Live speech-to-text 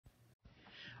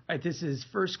All right, this is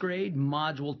first grade,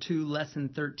 Module 2, Lesson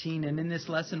 13, and in this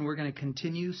lesson we're going to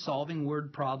continue solving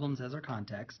word problems as our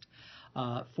context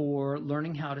for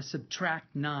learning how to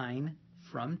subtract 9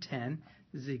 from 10.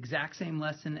 This is the exact same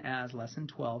lesson as Lesson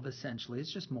 12, essentially. It's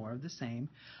just more of the same.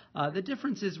 The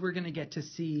difference is we're going to get to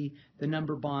see the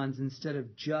number bonds instead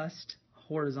of just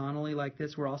horizontally like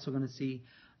this. We're also going to see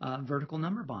vertical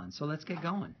number bonds. So let's get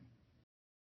going.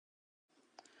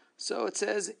 So it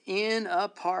says, in a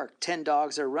park, 10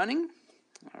 dogs are running.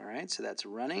 All right, so that's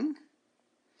running.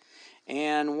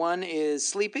 And one is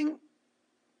sleeping.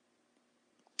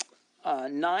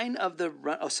 9 of the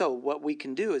so what we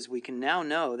can do is we can now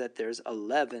know that there's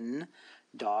 11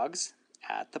 dogs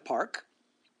at the park.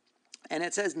 And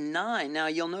it says 9. Now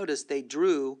you'll notice they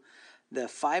drew the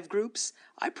 5 groups.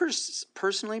 I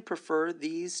personally prefer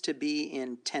these to be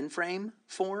in 10 frame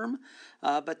form,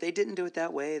 but they didn't do it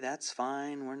that way. That's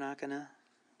fine. We're not going to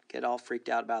get all freaked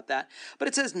out about that. But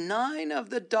it says 9 of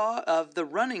the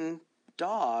running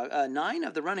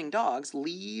dogs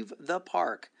leave the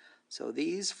park. So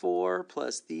these 4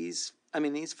 plus these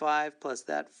 5 plus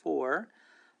that 4,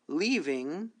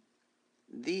 leaving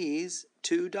these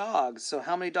 2 dogs. So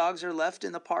how many dogs are left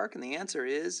in the park? And the answer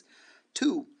is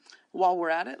 2. While we're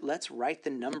at it, let's write the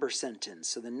number sentence.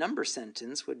 So the number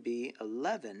sentence would be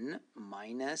 11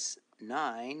 minus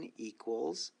 9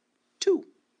 equals 2.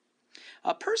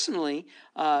 Personally,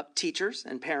 teachers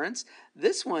and parents,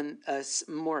 this one, a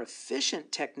more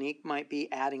efficient technique might be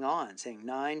adding on, saying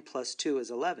 9 plus 2 is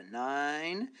 11.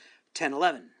 9, 10,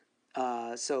 11.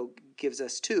 So gives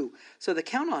us 2. So the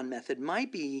count-on method might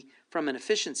be, from an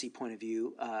efficiency point of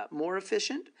view, more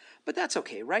efficient, but that's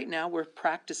okay. Right now we're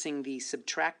practicing the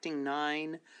subtracting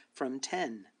 9 from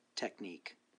 10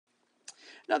 technique.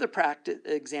 Another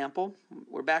example,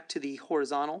 we're back to the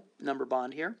horizontal number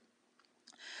bond here.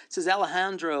 It says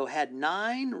Alejandro had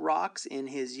 9 rocks in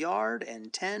his yard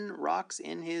and 10 rocks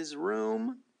in his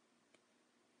room.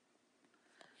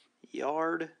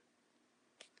 Yard,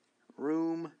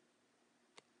 room.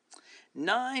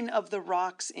 9 of the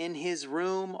rocks in his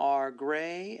room are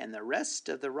gray and the rest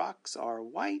of the rocks are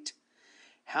white.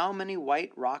 How many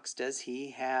white rocks does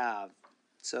he have?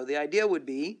 So the idea would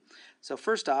be, so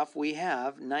first off we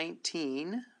have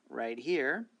 19 right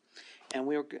here, and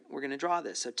we're going to draw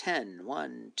this. So 10,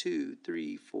 1, 2,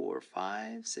 3, 4,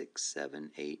 5, 6,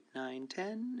 7, 8, 9,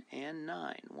 10, and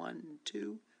 9. 1,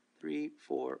 2, 3,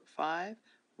 4, 5.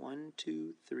 1,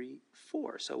 2, 3,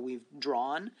 4. So we've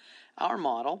drawn our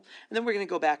model, and then we're going to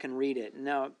go back and read it.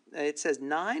 Now, it says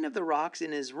 9 of the rocks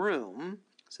in his room,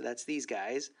 so that's these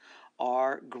guys,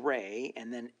 are gray,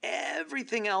 and then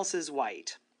everything else is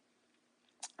white.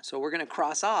 So we're going to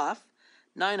cross off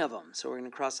 9 of them. So we're going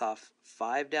to cross off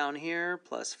 5 down here,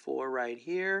 plus 4 right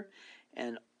here,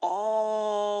 and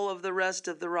all of the rest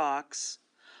of the rocks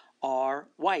are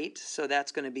white, so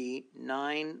that's going to be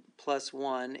 9 plus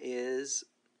 1 is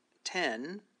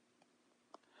 10.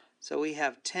 So we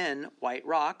have 10 white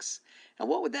rocks. And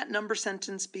what would that number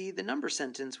sentence be? The number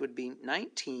sentence would be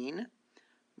 19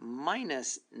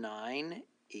 minus 9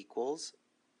 equals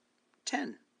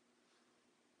 10.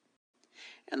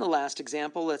 And the last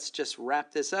example, let's just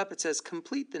wrap this up. It says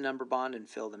complete the number bond and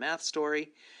fill the math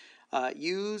story.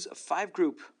 Use 5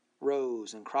 group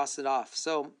rows and cross it off.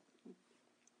 So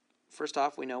first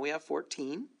off, we know we have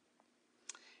 14.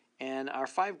 And our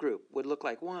 5 group would look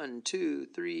like 1, 2,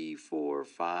 3, 4,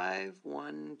 5.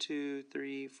 1, 2,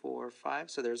 3, 4, 5.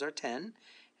 So there's our 10.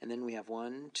 And then we have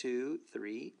 1, 2,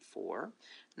 3, 4.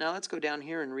 Now let's go down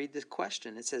here and read this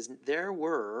question. It says there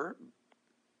were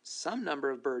some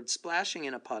number of birds splashing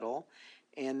in a puddle,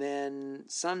 and then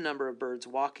some number of birds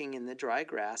walking in the dry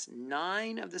grass.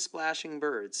 9 of the splashing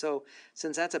birds. So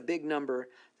since that's a big number,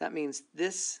 that means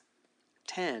this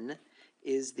 10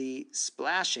 is the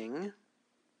splashing,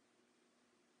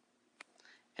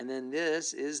 and then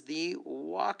this is the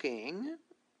walking.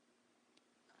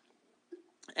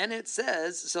 And it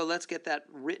says, so let's get that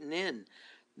written in.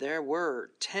 There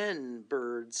were 10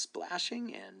 birds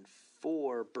splashing and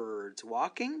 4 birds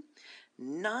walking.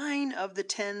 9 of the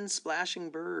 10 splashing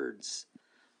birds,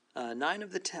 9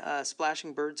 of the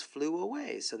splashing birds flew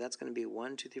away. So that's going to be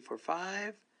 1, 2, 3, 4,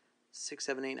 5, 6,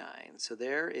 7, 8, 9. So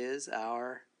there is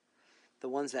the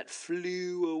ones that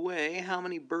flew away. How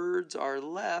many birds are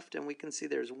left? And we can see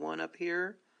there's 1 up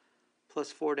here,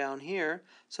 plus 4 down here.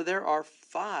 So there are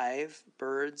 5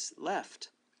 birds left.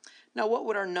 Now, what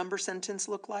would our number sentence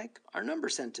look like? Our number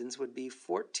sentence would be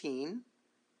 14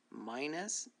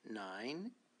 minus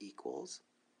 9 equals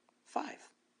 5.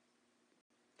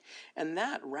 And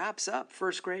that wraps up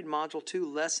first grade Module 2,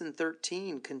 Lesson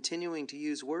 13, continuing to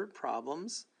use word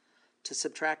problems to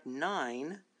subtract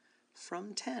 9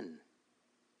 from 10?